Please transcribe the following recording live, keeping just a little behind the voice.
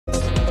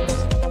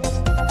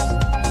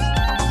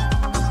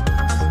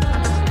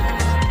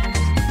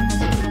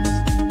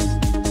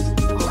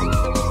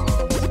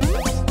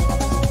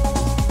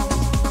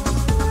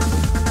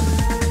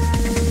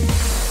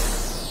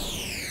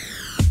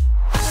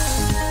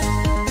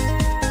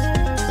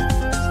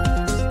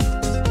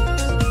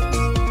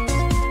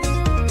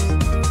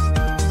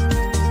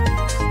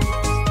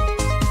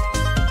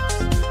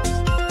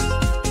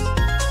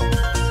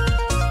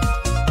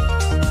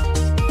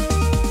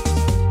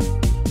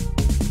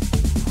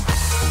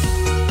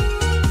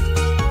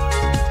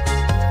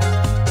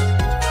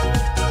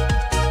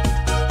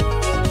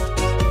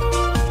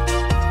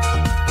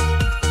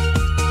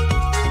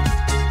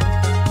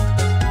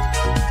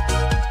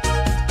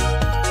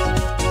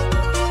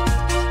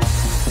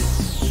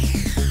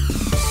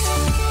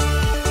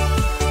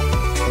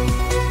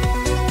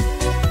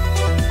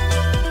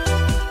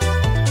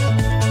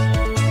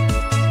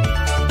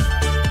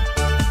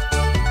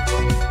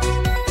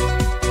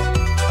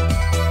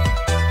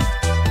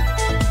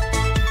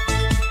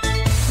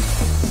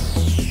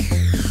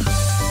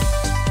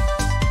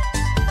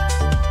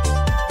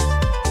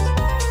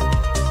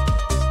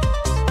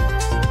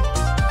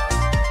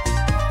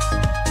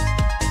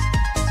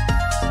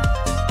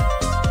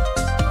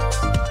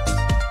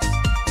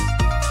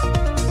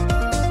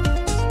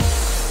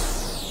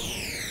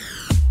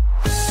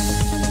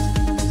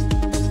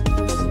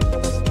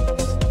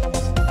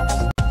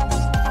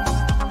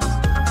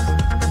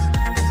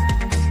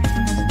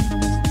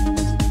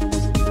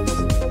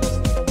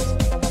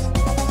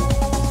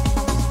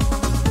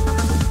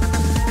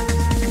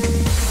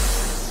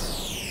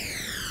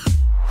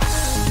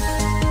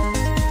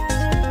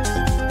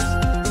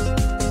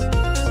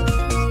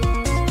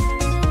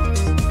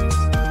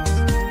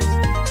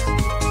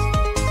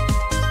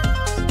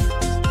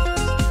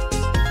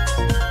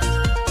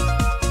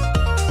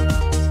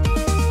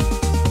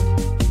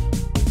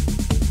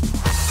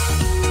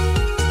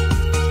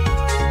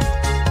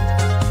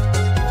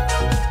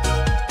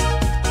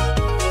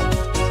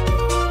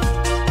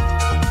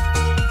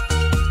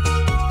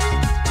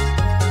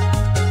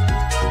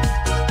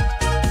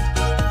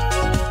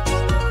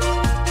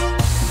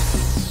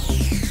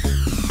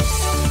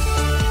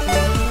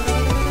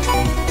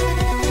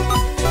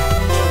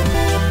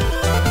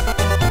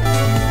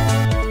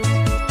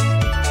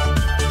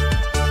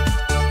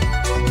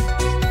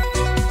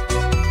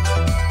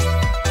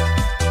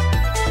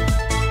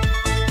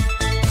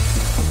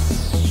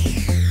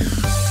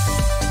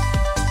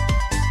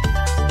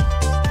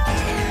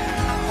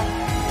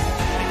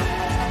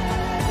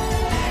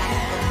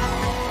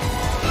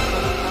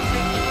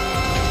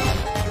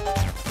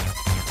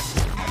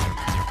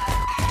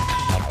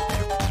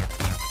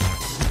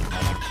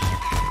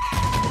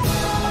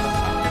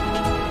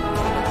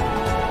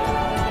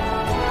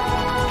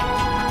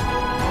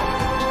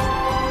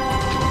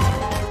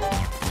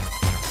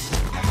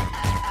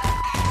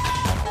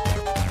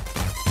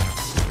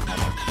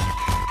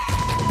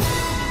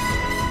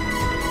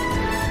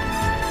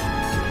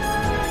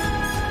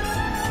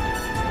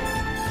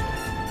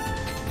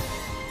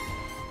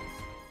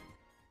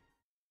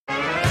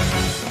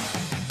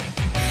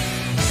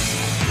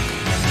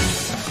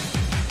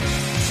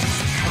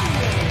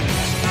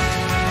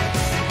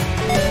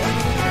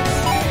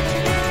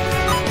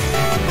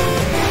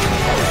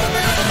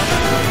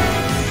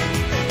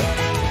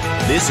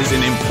This is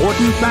an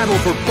important battle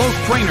for both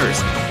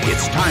trainers.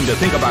 It's time to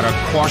think about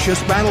a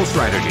cautious battle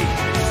strategy.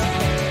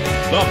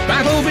 The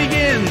battle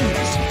begins!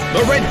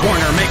 The red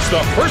corner makes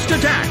the first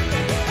attack.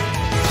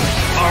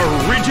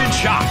 A rigid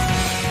shot.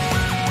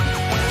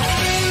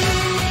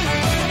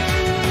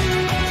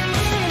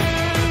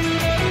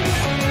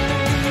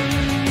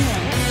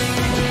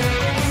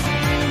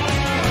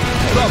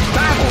 The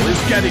battle is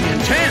getting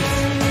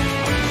intense.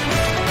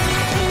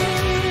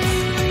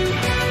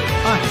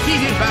 A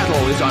heated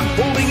battle is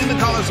unfolding in the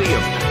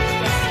Colosseum.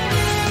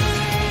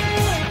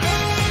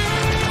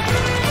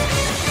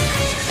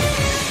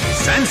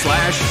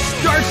 Sandslash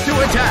starts to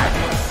attack.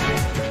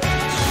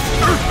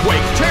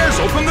 Earthquake tears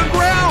open the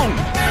ground.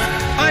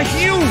 A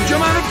huge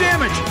amount of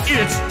damage.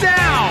 It's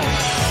down.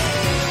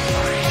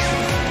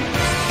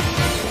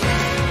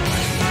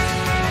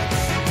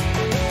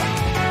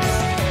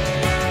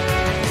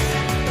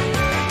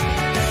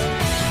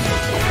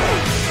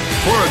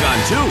 Porygon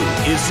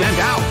 2 is sent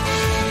out.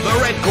 The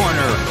red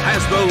corner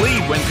has the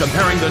lead when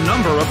comparing the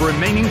number of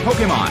remaining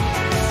Pokémon,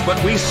 but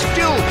we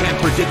still can't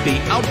predict the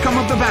outcome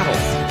of the battle.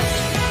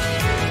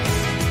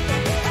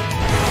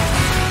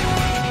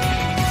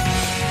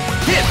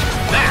 Hit!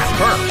 That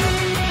hurt!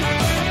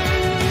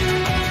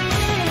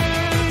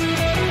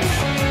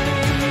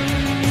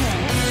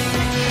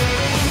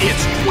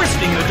 It's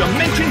twisting the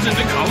dimensions in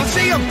the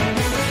Colosseum!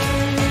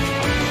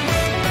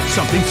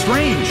 Something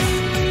strange!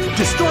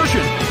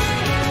 Distortion!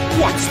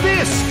 What's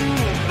this?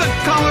 The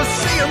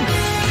Colosseum!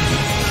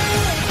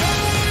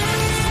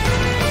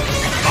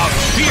 A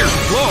fierce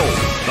blow!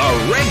 The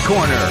red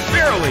corner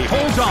barely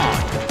holds on!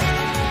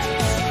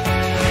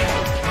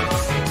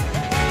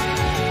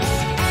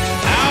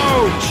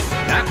 Ouch!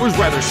 That was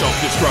rather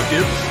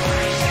self-destructive.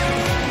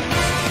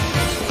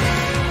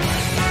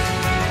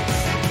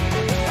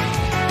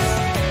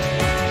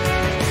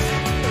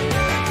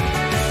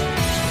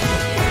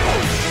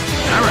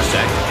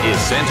 Parasect is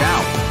sent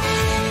out.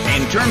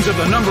 In terms of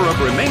the number of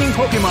remaining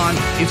Pokémon,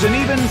 it's an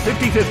even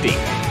 50-50.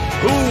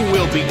 Who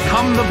will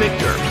become the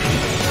victor?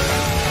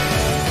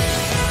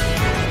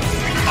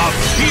 A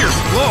fierce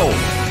blow!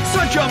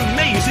 Such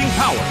amazing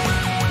power!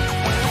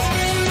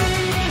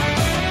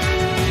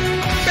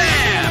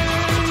 Bam!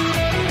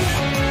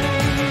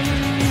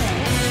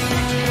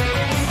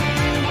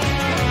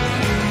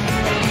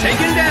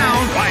 Taken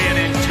down by an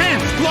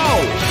intense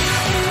blow!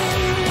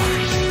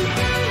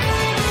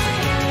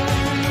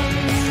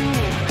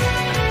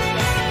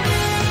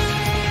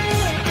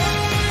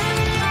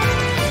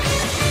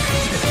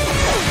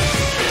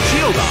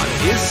 Shieldon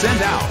is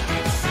sent out.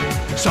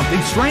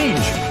 Something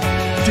strange.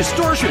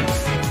 Distortion.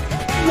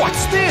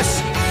 What's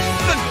this?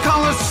 The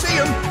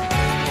Colosseum.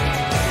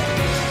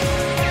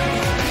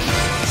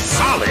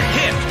 Solid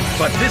hit,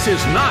 but this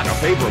is not a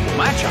favorable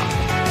matchup.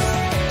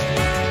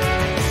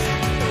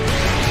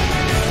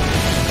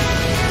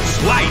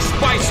 Sliced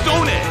by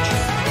Stone Edge.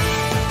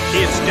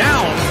 It's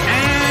down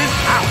and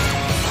out.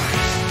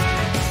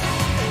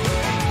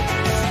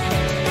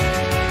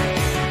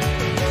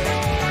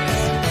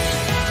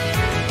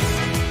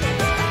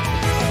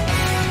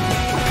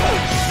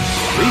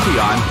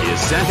 Leafeon is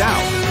sent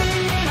out.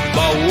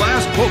 The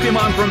last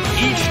Pokémon from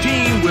each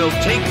team will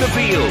take the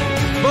field.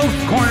 Both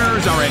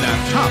corners are in a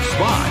tough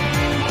spot.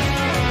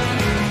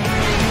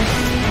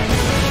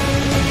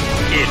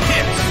 It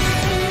hits.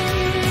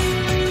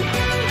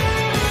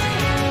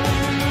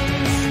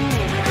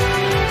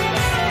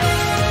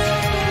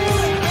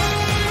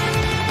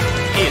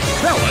 It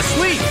fell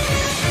asleep.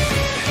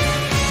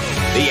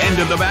 The end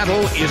of the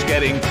battle is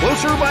getting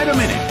closer by the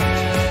minute.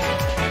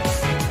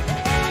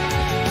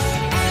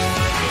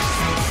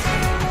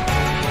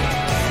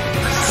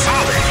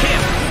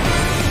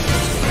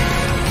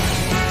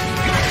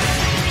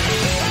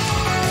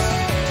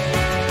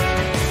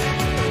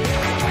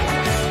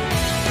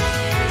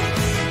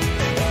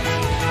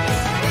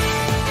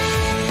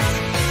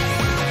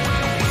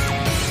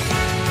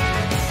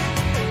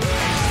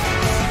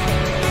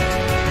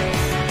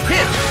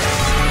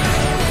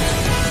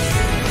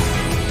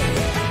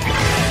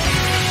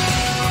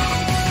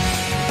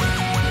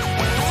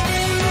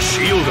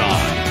 Shieldon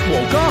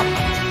woke up.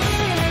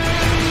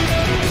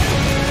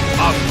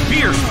 A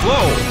fierce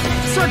blow.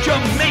 Such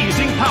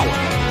amazing power.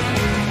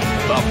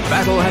 The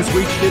battle has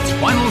reached its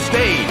final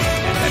stage,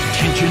 and the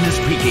tension is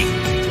peaking.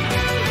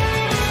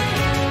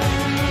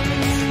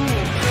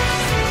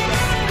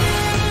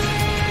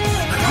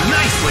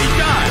 Nicely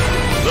done.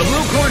 The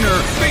blue corner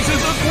faces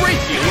a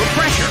great deal of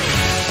pressure.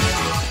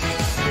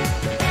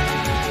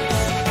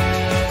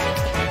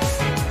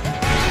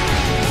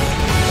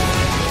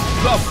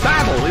 The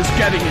battle is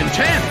getting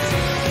intense.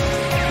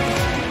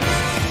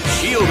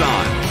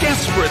 Shieldon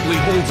desperately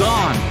holds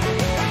on.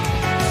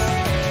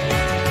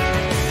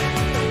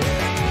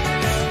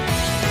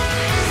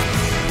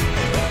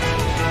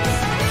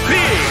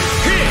 Big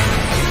hit!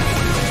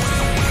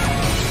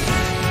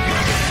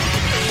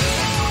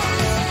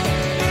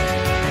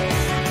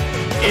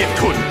 It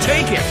couldn't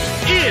take it.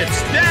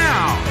 It's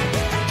down.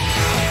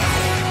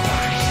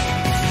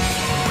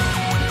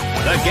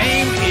 The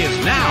game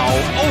is now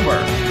over.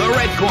 The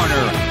red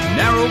corner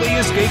narrowly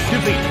escaped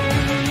defeat.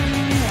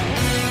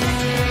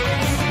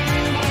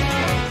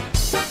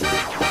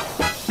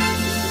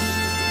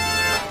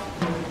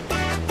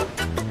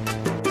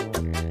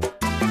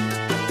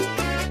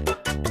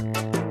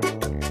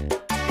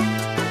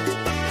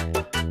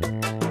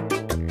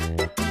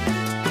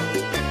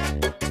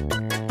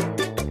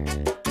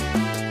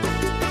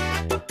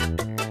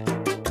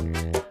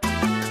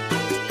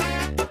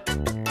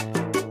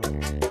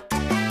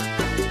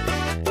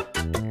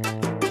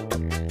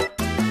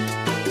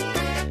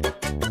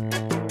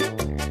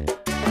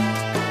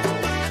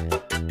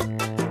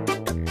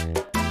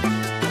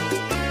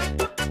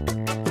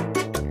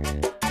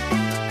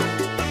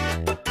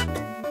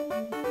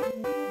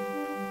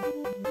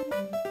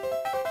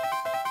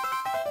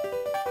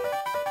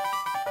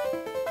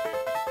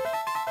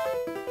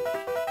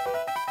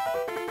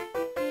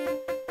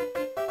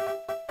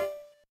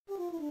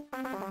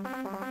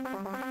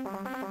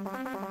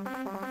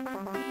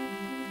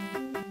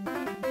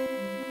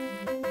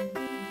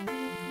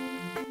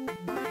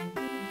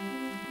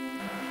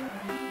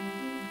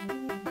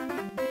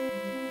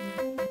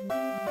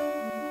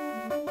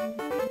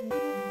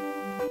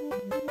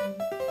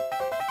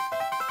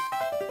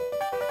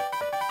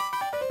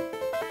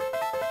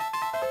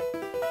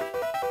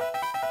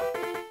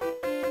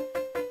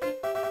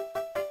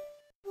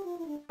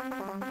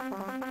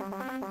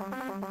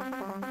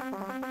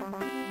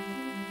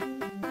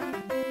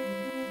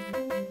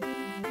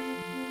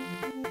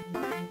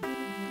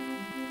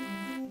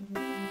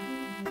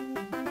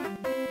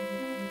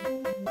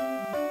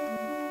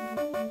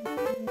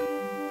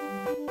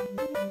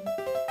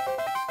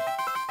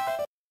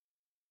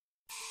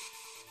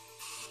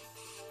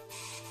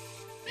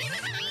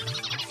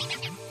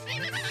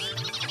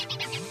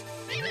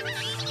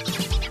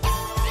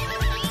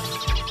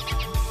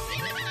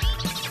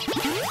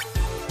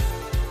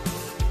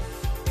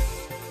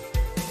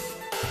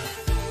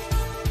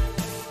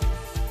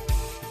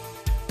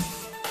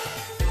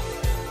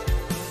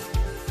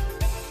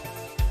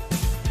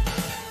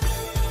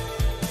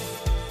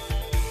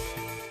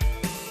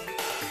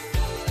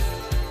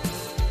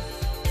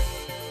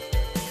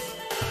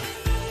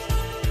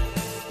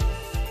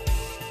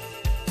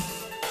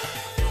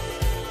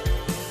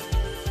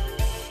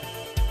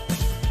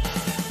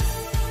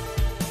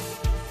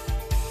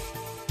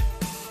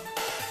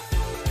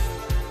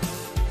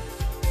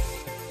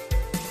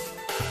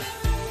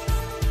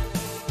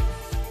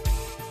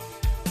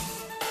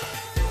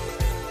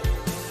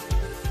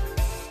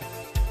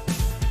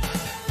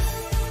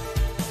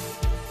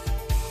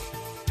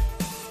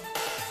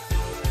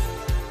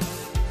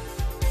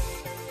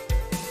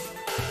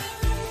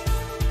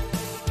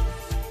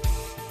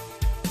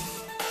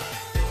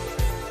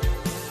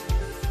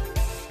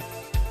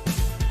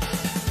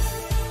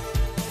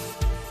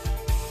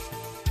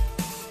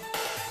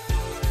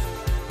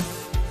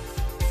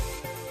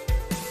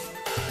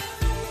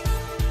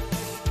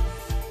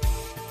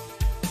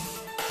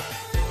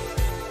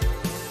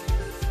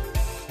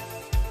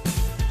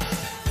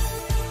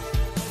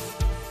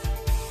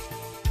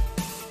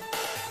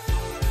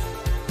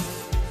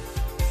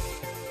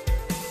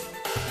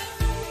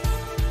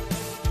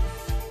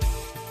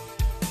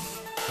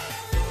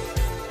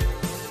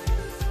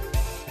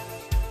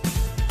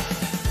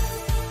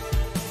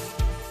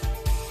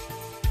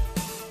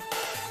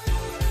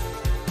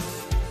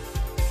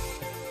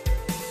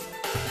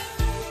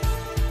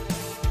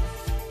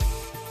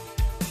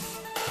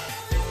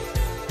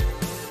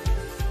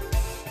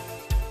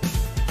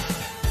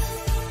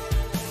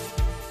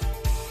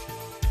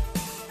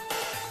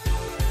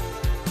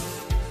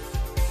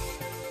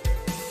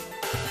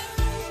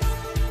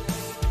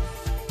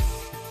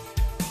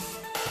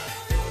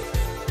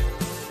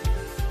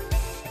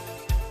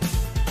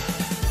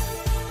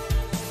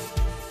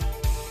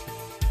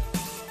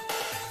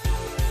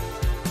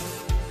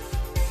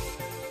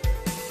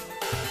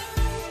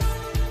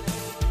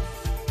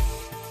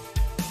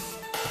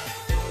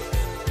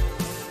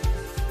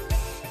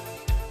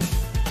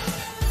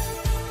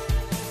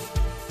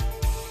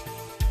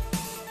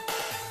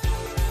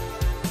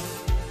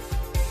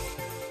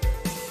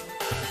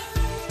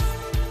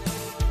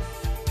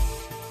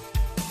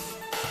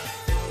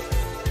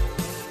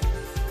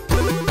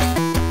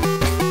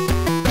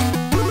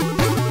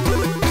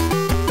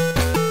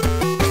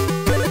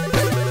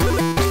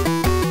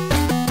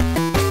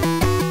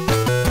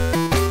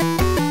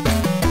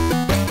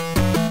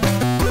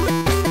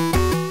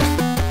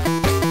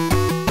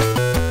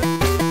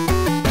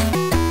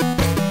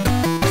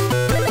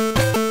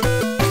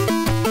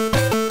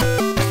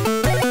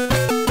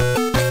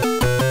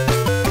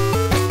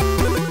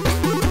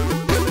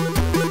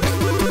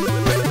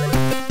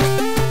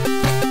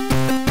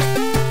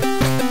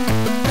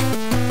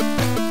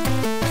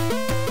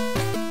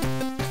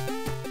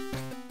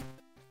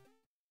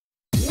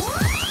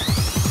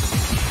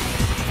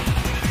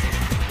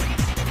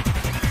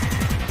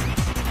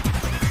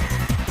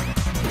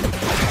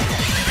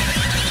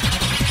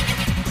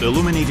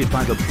 Illuminated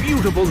by the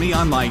beautiful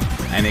neon light,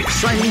 an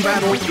exciting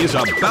battle is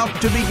about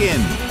to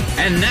begin.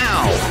 And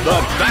now, the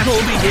battle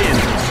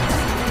begins.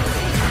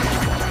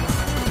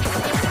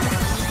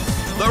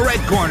 The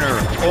red corner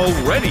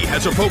already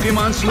has a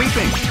Pokémon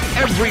sleeping.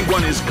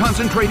 Everyone is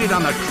concentrated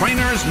on the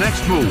trainer's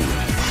next move.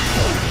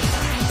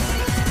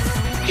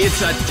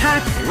 It's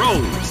Attack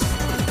Rose.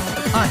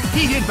 A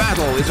heated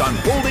battle is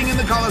unfolding in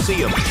the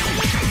Colosseum.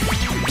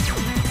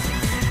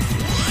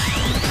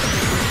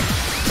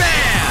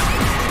 Bam!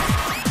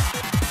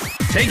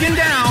 Taken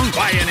down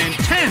by an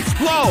intense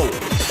blow.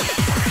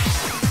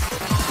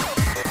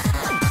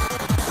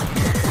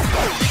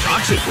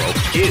 Toxic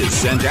Rope is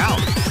sent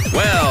out.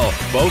 Well,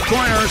 both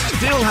corners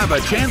still have a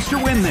chance to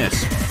win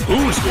this.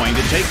 Who's going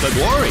to take the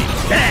glory?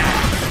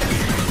 Bam!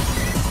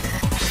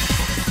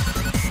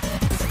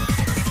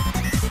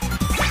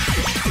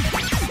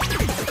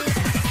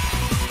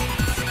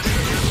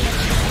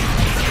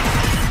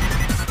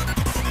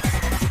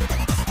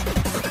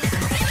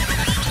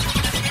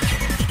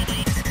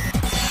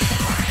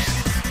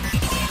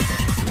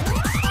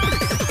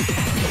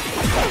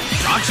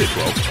 Toxic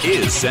Rope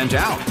is sent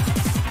out.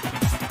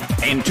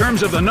 In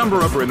terms of the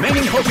number of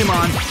remaining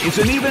Pokémon, it's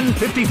an even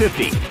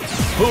 50-50.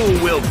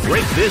 Who will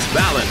break this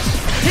balance?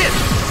 Hit!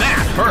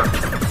 That hurt!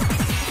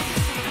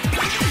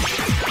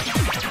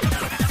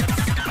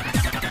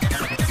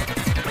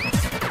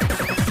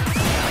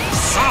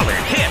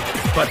 Solid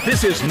hit! But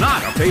this is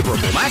not a favorable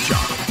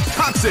matchup.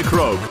 Toxic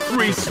Rogue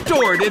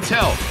restored its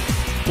health.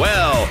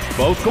 Well,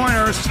 both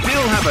corners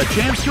still have a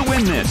chance to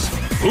win this.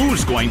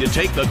 Who's going to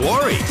take the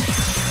glory?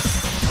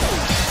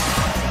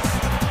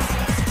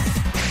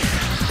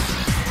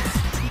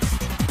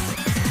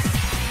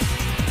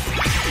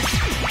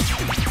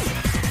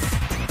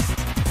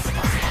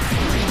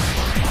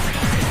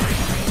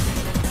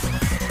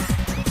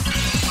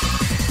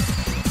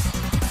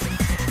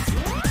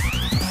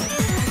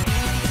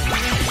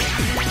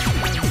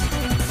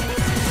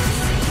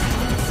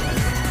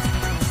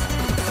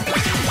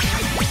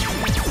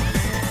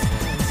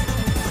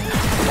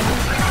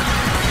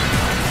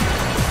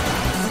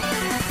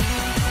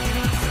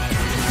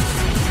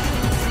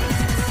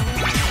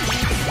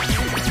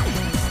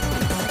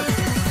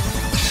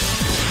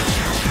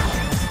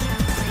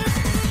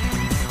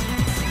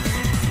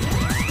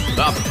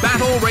 The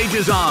battle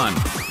rages on.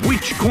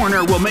 Which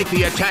corner will make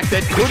the attack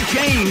that could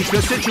change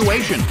the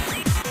situation?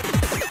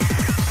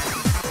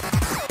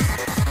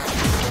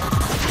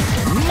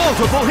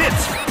 Multiple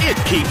hits. It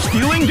keeps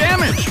dealing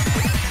damage.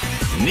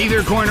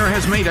 Neither corner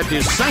has made a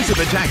decisive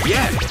attack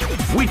yet.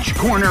 Which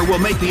corner will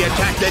make the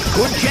attack that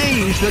could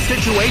change the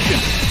situation?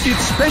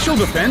 Its special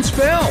defense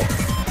fell.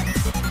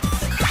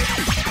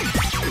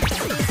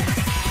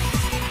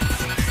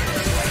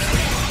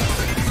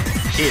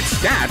 Its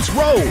stats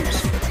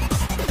rose.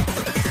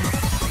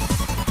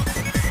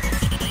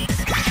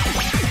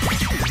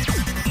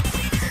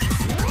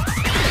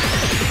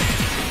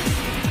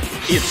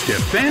 Its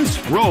defense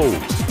rose.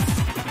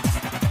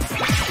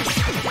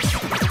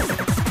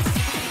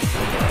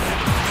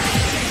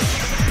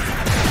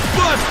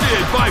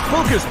 Busted by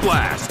Focus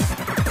Blast.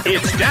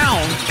 It's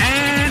down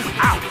and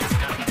out.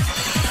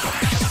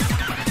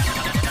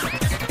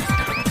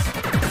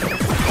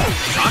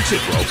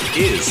 Toxic Rope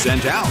is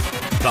sent out.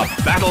 The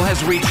battle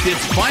has reached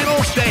its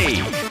final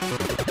stage.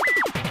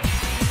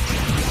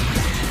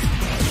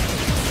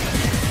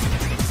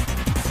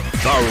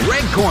 The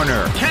red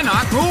corner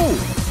cannot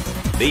move.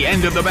 The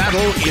end of the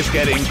battle is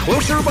getting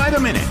closer by the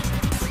minute.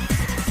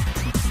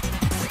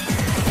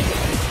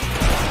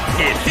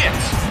 It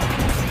hits.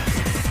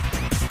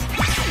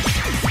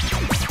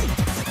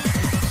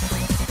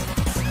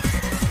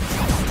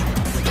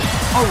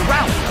 A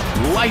rally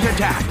of light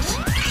attacks.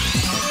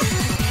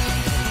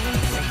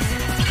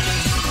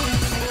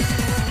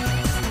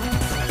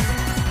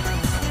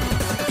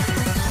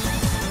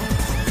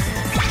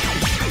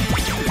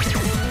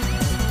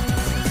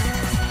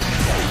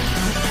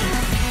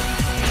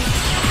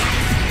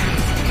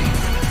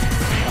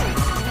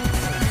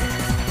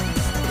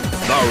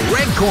 The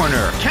red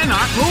corner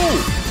cannot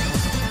move.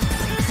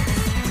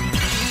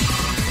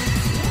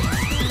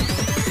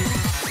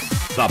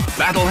 The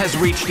battle has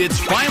reached its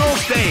final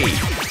stage.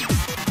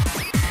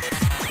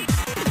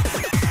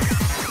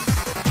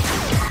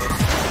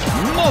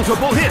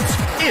 Multiple hits.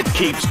 It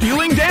keeps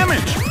dealing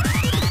damage.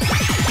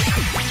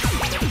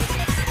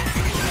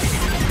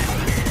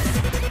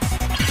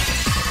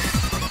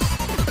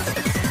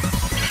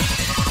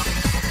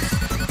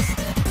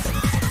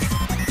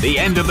 The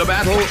end of the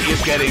battle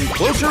is getting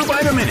closer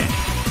by the minute.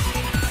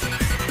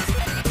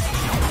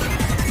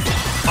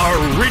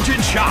 A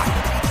rigid shot.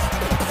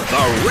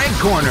 The red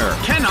corner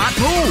cannot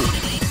move.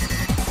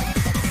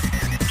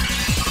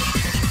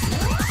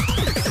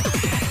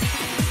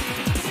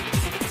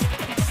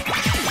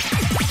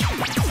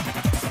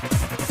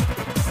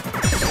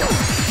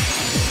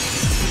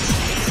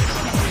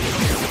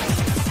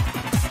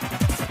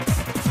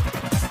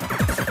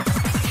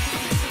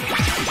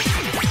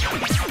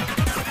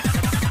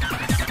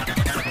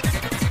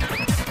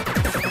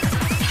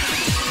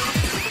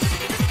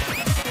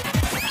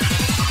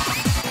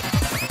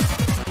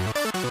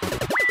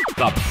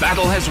 The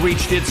battle has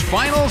reached its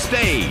final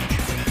stage.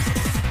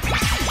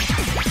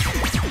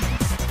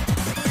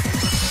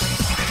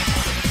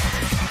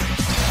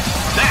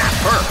 That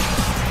hurt.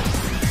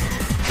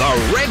 The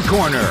red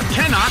corner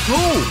cannot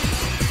move.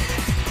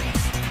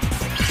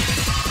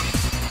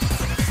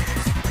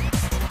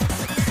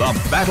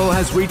 The battle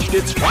has reached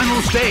its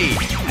final stage,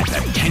 and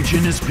the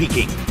tension is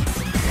peaking.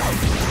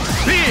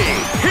 Big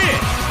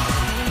hit!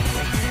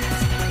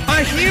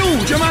 A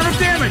huge amount of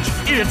damage!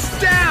 It's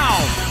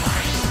down!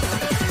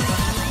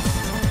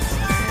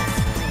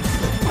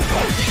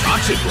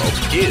 Toxic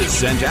Rope is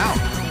sent out.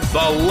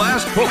 The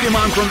last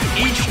Pokémon from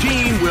each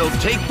team will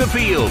take the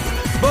field.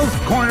 Both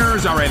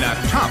corners are in a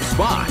tough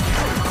spot.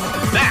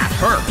 That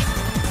hurt!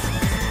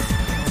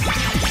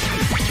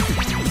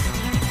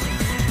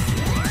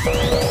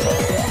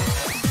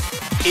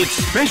 Its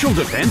special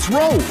defense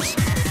rose.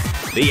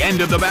 The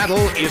end of the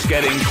battle is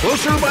getting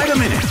closer by the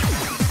minute.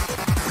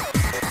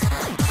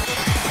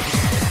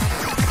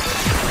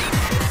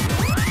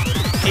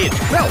 It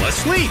fell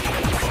asleep.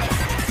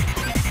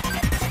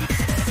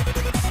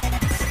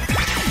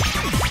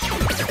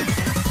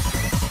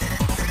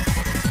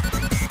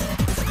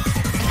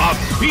 A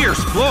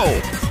fierce blow.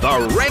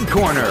 The red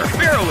corner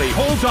barely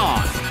holds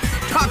on.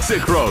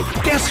 Toxic Rope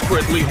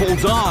desperately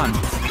holds on.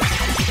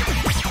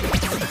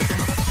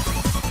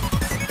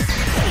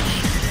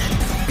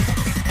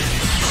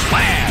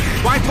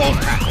 By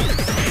Volt Tackle.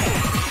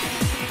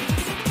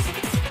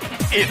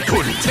 It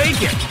couldn't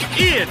take it.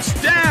 It's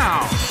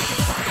down.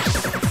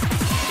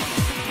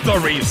 The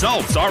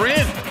results are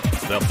in.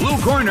 The blue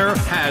corner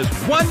has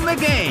won the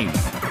game.